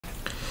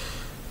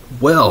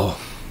Well,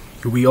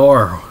 here we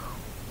are.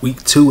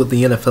 Week 2 of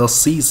the NFL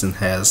season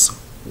has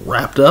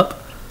wrapped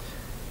up.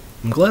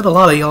 I'm glad a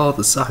lot of y'all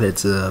decided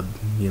to,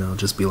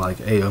 just be like,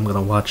 hey, I'm going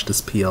to watch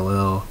this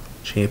PLL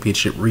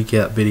championship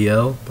recap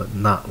video, but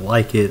not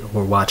like it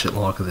or watch it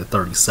longer than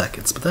 30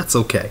 seconds. But that's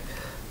okay.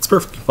 It's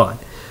perfectly fine.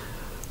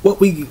 What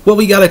we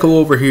got to go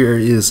over here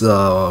is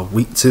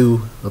week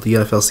 2 of the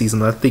NFL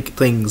season. I think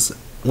things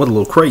went a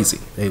little crazy.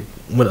 They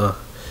went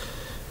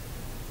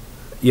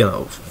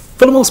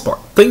for the most part,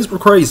 things were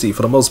crazy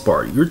for the most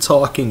part. You're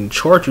talking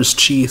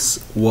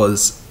Chargers-Chiefs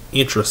was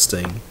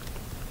interesting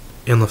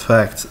in the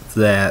fact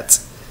that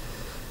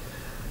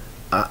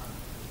I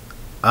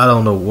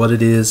don't know what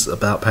it is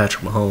about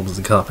Patrick Mahomes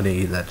and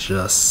company that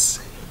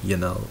just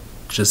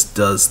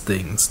does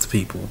things to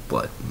people.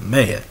 But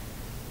man,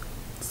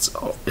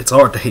 it's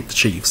hard to hate the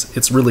Chiefs.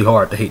 It's really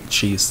hard to hate the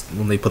Chiefs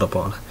when they put up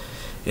on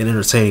an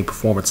entertaining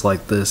performance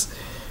like this.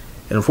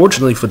 And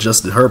unfortunately for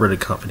Justin Herbert and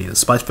company,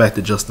 despite the fact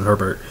that Justin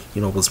Herbert,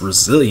 was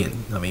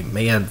resilient, I mean,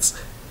 man's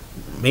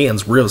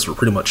ribs were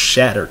pretty much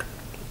shattered.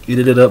 It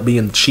ended up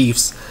being the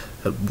Chiefs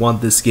that won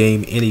this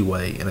game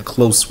anyway, in a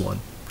close one.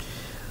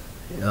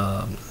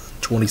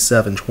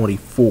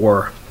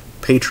 27-24.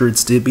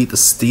 Patriots did beat the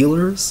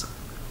Steelers,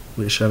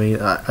 which,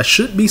 I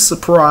should be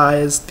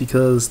surprised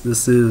because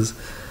this is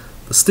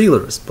the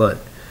Steelers, but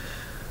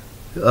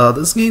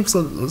this game's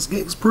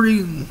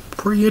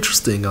pretty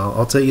interesting.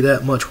 I'll tell you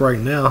that much right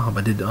now.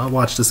 I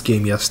watched this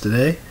game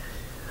yesterday.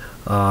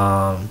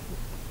 The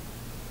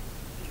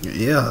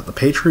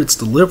Patriots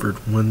delivered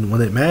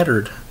when it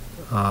mattered.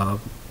 The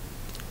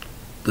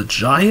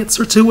Giants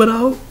are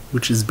 2-0,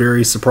 which is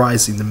very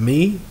surprising to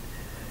me.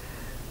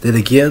 Then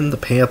again, the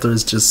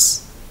Panthers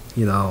just,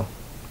 I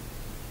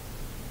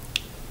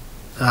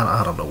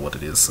don't know what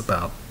it is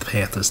about the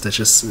Panthers that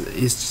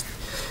it's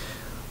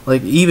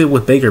like, even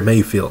with Baker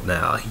Mayfield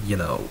now,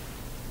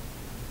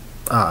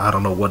 I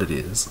don't know what it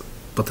is.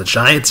 But the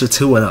Giants are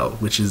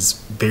 2-0, which is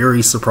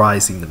very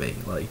surprising to me.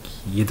 Like,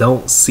 you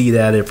don't see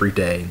that every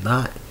day.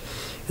 Not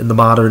in the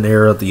modern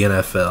era of the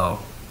NFL,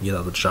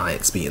 the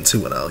Giants being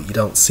 2-0. You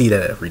don't see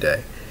that every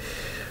day.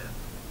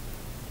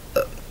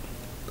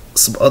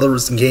 Some other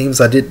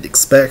games I didn't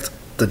expect.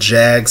 The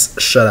Jags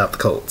shut out the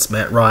Colts.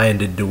 Matt Ryan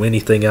didn't do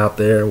anything out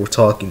there. We're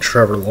talking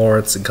Trevor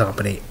Lawrence and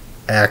company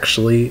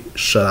actually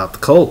shut out the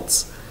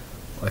Colts.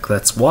 Like,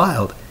 that's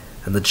wild.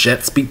 And the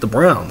Jets beat the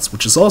Browns,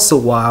 which is also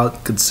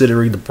wild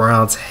considering the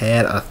Browns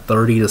had a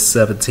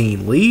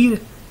 30-17 lead,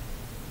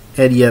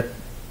 and yet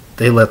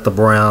they let the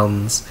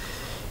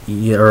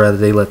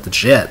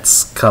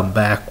Jets come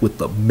back with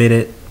a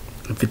minute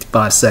and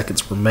 55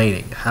 seconds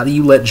remaining. How do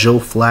you let Joe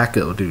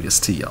Flacco do this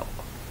to y'all?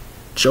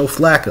 Joe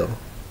Flacco.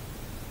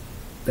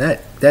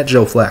 That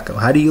Joe Flacco.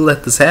 How do you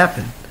let this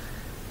happen?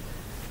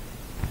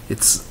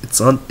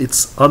 It's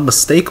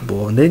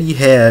unmistakable. And then you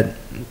had,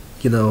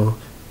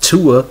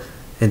 Tua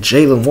and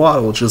Jalen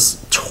Waddle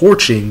just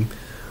torching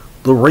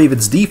the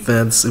Ravens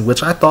defense, in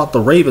which I thought the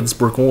Ravens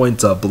were going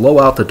to blow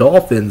out the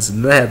Dolphins,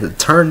 and they had to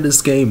turn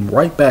this game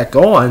right back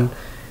on.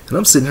 And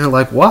I'm sitting here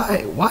like,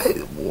 why?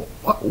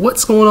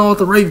 What's going on with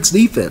the Ravens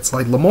defense?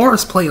 Like, Lamar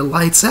is playing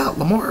lights out.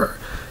 Devin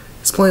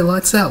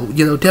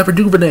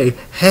Duvernay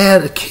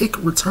had a kick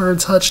return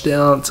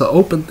touchdown to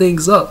open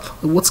things up.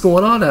 What's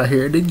going on out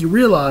here? And then you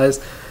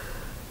realize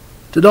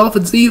the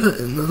Dolphins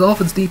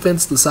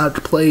defense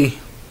decided to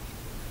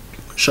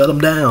shut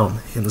them down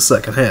in the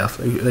second half.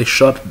 They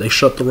shut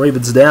the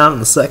Ravens down in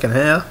the second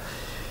half,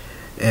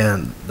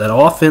 and that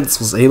offense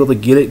was able to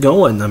get it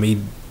going. I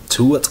mean,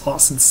 Tua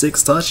tossing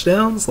 6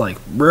 touchdowns. Like,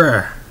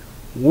 bruh,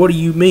 what do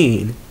you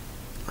mean?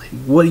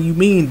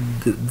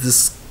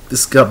 This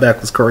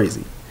cutback was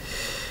crazy.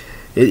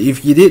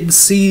 If you didn't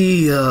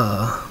see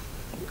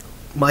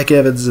Mike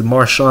Evans and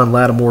Marshawn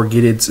Lattimore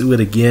get into it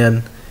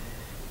again,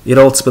 it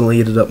ultimately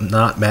ended up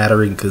not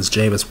mattering because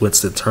Jameis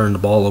Winston turned the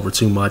ball over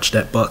too much.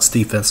 That Bucs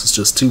defense was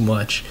just too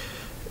much.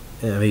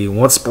 I mean,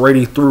 once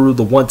Brady threw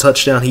the one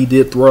touchdown he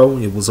did throw,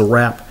 it was a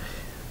wrap,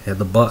 and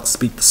the Bucs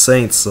beat the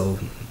Saints. So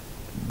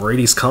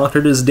Brady's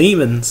conquered his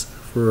demons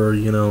for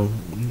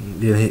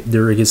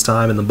during his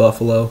time in the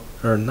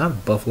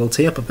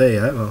Tampa Bay.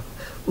 I don't know.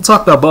 We'll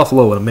talk about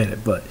Buffalo in a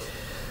minute, but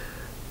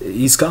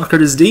he's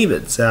conquered his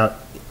demons out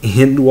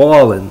in New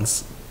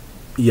Orleans.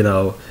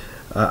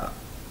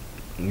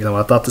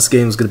 I thought this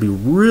game was going to be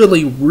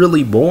really,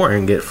 really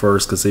boring at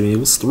first because, it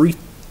was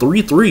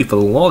 3-3 for the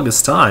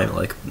longest time.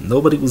 Like,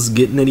 nobody was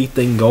getting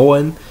anything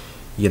going.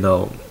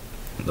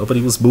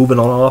 Nobody was moving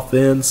on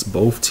offense.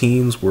 Both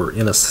teams were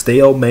in a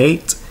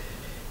stalemate,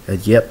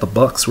 and yet the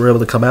Bucs were able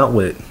to come out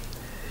with it.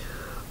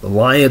 The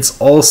Lions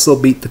also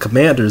beat the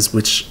Commanders,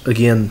 which,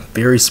 again,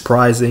 very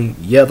surprising.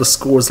 Yeah, the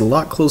score is a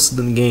lot closer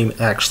than the game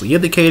actually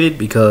indicated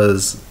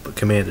because the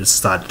Commanders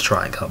decided to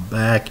try and come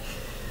back.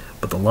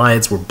 But the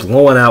Lions were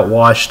blowing out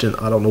Washington.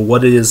 I don't know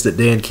what it is that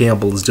Dan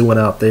Campbell is doing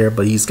out there,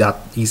 but he's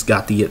got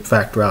the it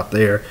factor out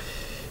there,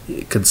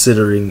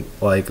 considering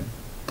like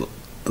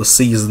the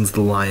seasons the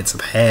Lions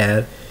have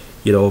had,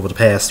 over the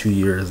past few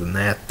years, and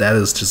that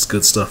is just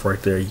good stuff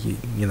right there.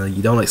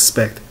 You don't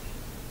expect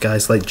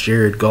guys like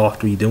Jared Goff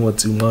to be doing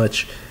too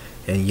much,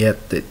 and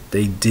yet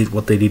they did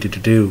what they needed to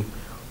do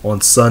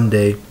on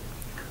Sunday.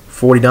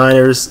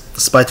 49ers,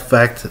 despite the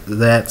fact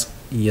that,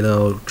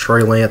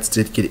 Trey Lance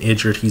did get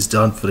injured, he's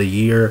done for the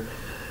year.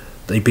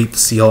 They beat the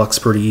Seahawks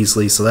pretty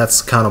easily, so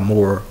that's kind of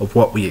more of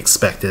what we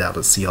expected out of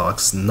the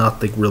Seahawks.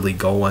 Nothing really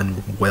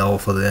going well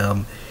for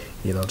them.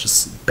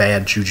 Just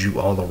bad juju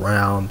all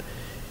around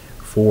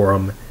for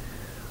them.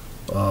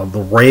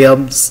 The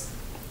Rams,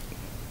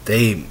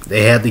 they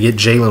had to get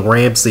Jalen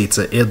Ramsey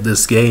to end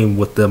this game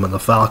with them and the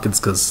Falcons,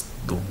 because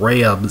the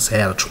Rams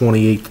had a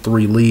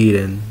 28-3 lead,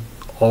 and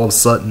all of a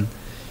sudden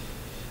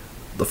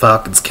the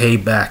Falcons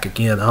came back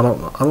again. I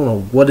don't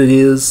know what it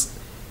is,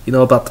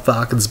 about the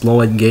Falcons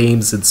blowing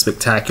games in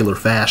spectacular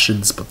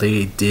fashions, but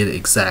they did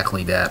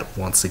exactly that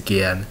once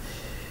again.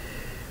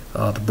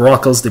 The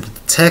Broncos, they beat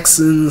the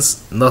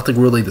Texans.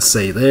 Nothing really to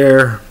say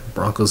there.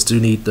 Broncos do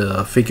need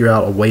to figure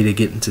out a way to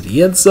get into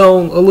the end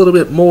zone a little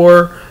bit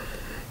more.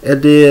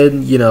 And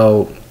then,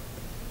 the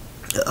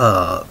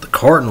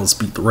Cardinals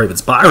beat the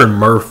Ravens. Byron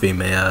Murphy,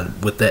 man,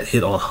 with that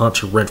hit on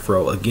Hunter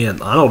Renfrow.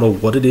 Again, I don't know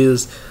what it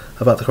is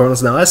about the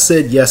Cardinals. Now, I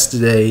said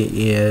yesterday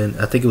in,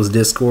 I think it was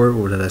Discord,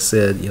 where that I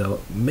said,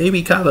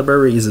 maybe Kyler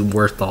Murray isn't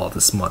worth all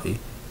this money.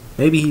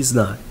 Maybe he's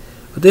not.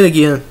 But then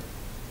again,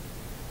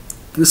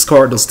 this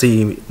Cardinals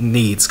team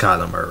needs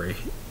Kyler Murray.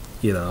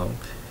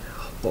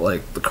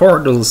 Like, the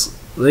Cardinals,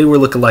 they were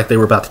looking like they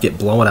were about to get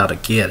blown out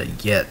again,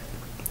 and yet,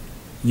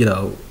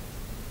 the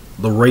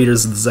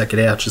Raiders in the second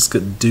half just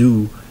couldn't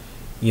do,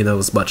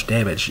 as much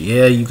damage.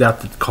 Yeah, you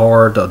got the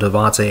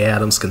Devontae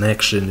Adams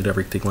connection and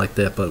everything like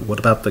that, but what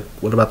about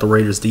the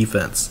Raiders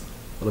defense?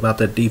 What about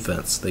that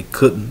defense? They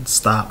couldn't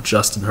stop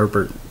Justin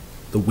Herbert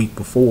the week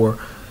before,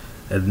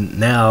 and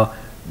now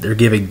they're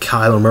giving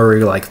Kyler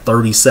Murray like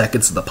 30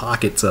 seconds in the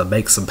pocket to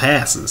make some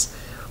passes.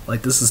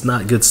 Like, this is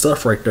not good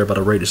stuff right there by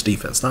the Raiders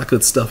defense. Not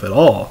good stuff at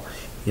all,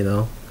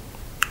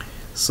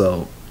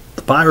 So,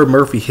 the Byron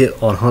Murphy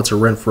hit on Hunter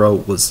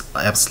Renfrow was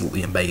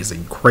absolutely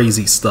amazing.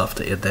 Crazy stuff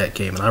to end that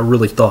game. And I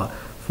really thought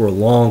for a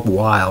long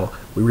while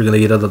we were going to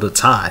get another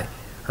tie.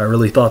 I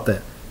really thought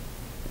that.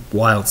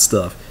 Wild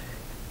stuff.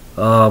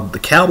 The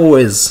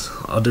Cowboys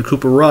under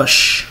Cooper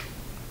Rush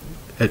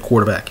at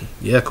quarterback.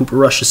 Yeah, Cooper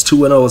Rush is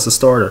 2-0 as a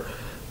starter.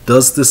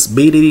 Does this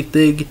mean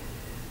anything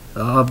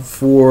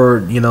for,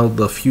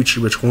 the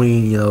future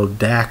between,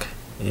 Dak,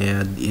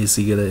 and is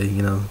he going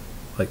to,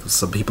 like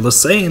some people are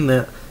saying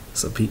that.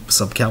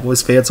 Some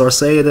Cowboys fans are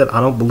saying that. I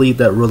don't believe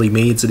that really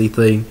means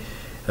anything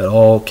at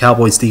all.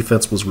 Cowboys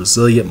defense was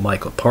resilient.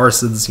 Michael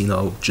Parsons,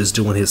 just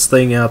doing his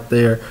thing out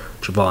there.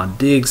 Trevon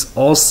Diggs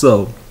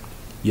also,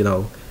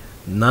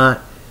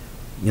 not,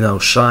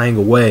 shying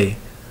away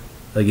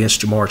against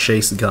Jamar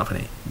Chase and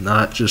company.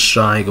 Not just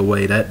shying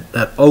away.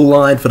 That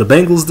O-line for the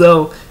Bengals,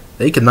 though,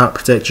 they cannot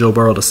protect Joe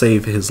Burrow to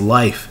save his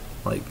life.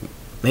 Like,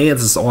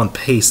 Mans is on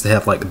pace to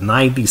have like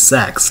 90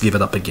 sacks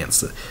given up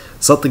against it.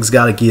 Something's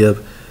got to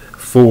give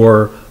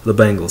for the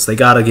Bengals. They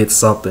got to get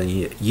something.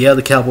 Yeah,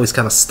 the Cowboys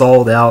kind of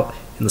stalled out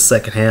in the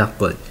second half,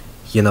 but,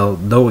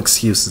 no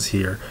excuses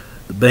here.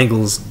 The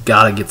Bengals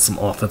got to get some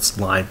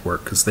offensive line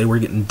work because they were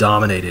getting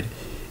dominated,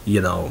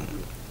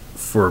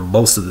 for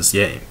most of this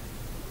game.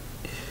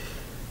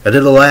 And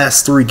then the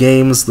last three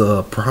games,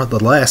 the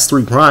last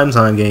three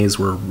primetime games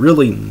were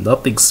really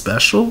nothing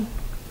special.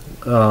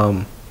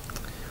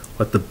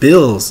 Like the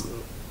Bills,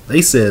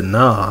 they said,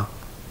 nah,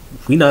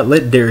 we not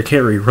letting Derrick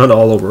Henry run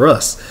all over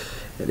us.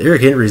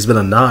 Derrick Henry's been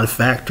a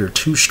non-factor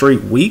 2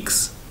 straight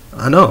weeks.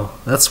 I know,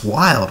 that's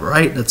wild,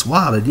 right? That's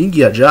wild. And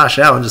you got Josh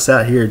Allen just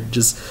out here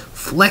just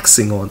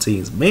flexing on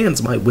teams.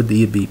 Mans might win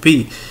the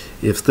MVP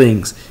if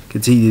things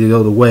continue to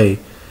go the way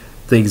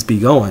things be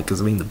going.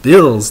 Because, the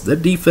Bills, their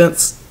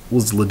defense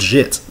was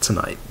legit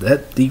tonight.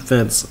 That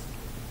defense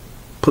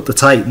put the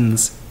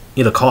Titans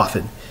in a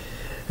coffin.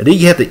 And then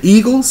you have the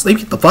Eagles, they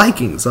beat the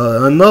Vikings.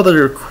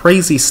 Another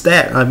crazy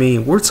stat.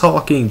 We're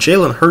talking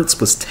Jalen Hurts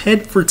was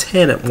 10 for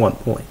 10 at one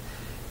point.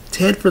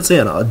 10 for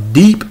 10, a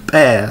deep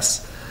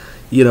pass,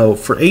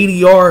 for 80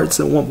 yards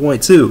at one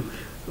point too,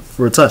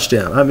 for a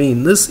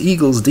touchdown. This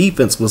Eagles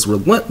defense was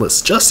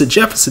relentless. Justin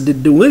Jefferson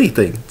didn't do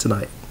anything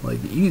tonight. Like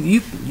you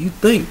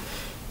think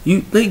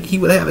he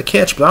would have a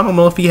catch, but I don't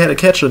know if he had a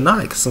catch or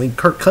not. Because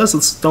Kirk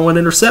Cousins throwing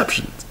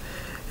interceptions,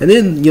 and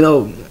then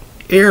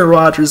Aaron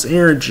Rodgers,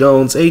 Aaron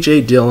Jones,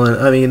 A.J.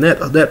 Dillon.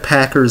 That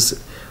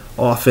Packers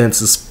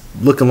offense is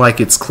looking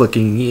like it's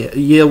clicking.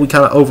 Yeah, we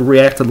kind of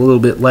overreacted a little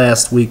bit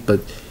last week,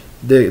 but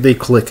They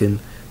clicking.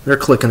 They're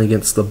clicking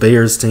against the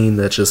Bears team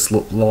that just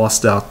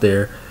lost out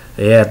there.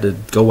 They had to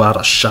go out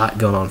a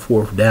shotgun on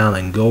 4th down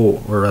and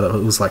go, or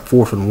it was like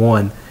 4th and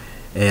 1,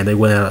 and they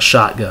went out a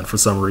shotgun for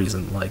some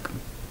reason. Like,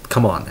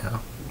 come on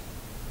now.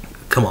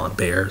 Come on,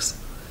 Bears.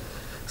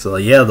 So,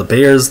 yeah, the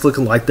Bears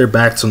looking like they're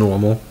back to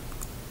normal,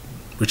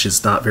 which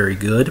is not very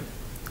good.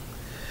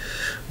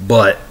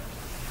 But,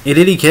 in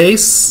any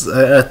case,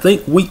 I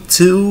think week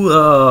 2,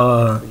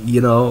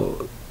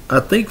 I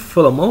think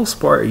for the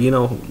most part,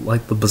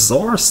 like the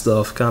bizarre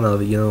stuff kind of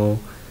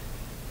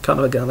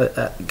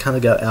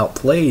got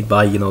outplayed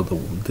by,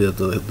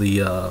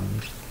 the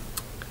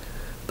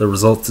the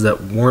results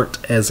that weren't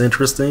as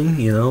interesting.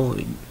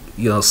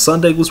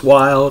 Sunday was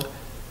wild.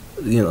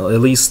 At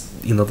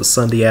least the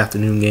Sunday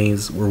afternoon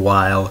games were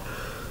wild,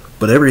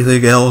 but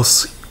everything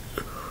else,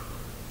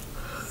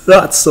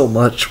 not so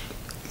much.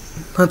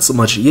 Not so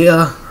much.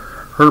 Yeah,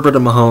 Herbert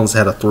and Mahomes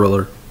had a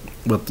thriller,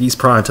 but these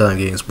primetime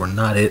games were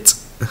not it.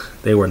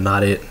 They were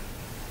not it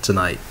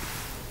tonight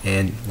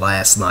and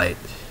last night.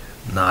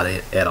 Not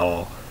it at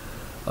all.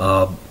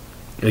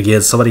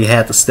 Again, somebody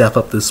had to step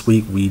up this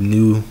week. We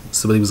knew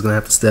somebody was going to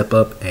have to step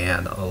up,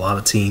 and a lot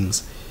of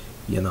teams,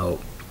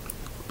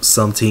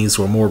 some teams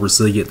were more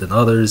resilient than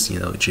others.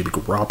 Jimmy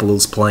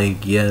Garoppolo's playing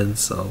again,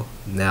 so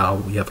now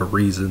we have a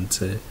reason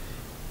to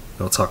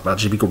talk about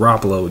Jimmy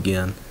Garoppolo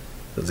again,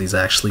 because he's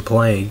actually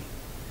playing.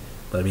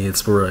 But I mean,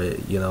 it's for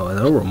and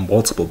there were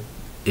multiple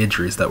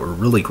injuries that were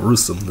really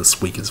gruesome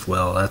this week as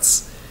well.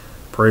 That's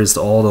praise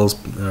to all those,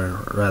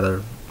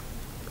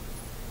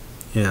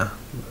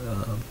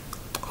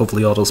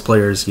 hopefully all those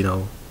players,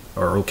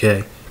 are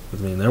okay. I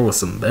mean, there was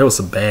some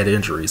bad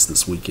injuries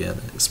this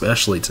weekend,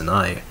 especially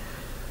tonight.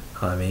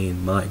 I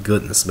mean, my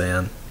goodness,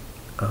 man.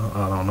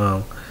 I don't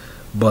know.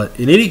 But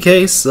in any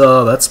case,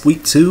 that's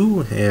week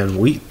 2, and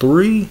week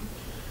 3,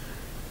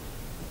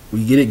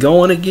 we get it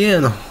going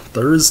again.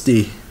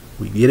 Thursday,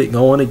 we get it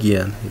going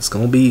again. It's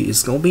gonna be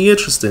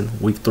interesting.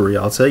 Week 3,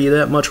 I'll tell you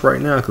that much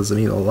right now, because I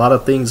mean, a lot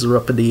of things are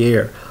up in the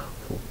air,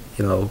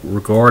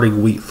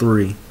 regarding week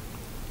 3.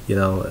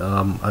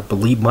 I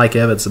believe Mike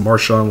Evans and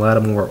Marshawn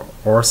Lattimore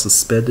are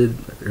suspended,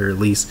 or at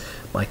least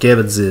Mike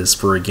Evans is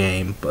for a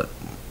game, but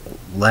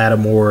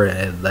Lattimore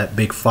and that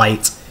big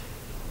fight,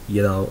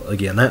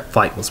 again, that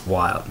fight was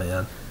wild,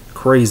 man.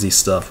 Crazy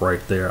stuff right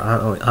there. I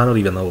don't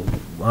even know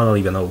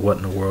what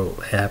in the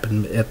world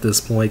happened at this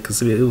point, because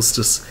it was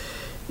just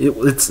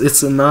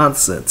it's a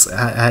nonsense.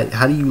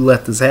 How do you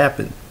let this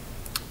happen?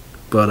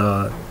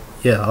 But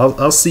yeah,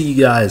 I'll see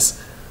you guys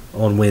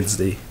on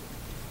Wednesday.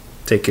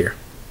 Take care.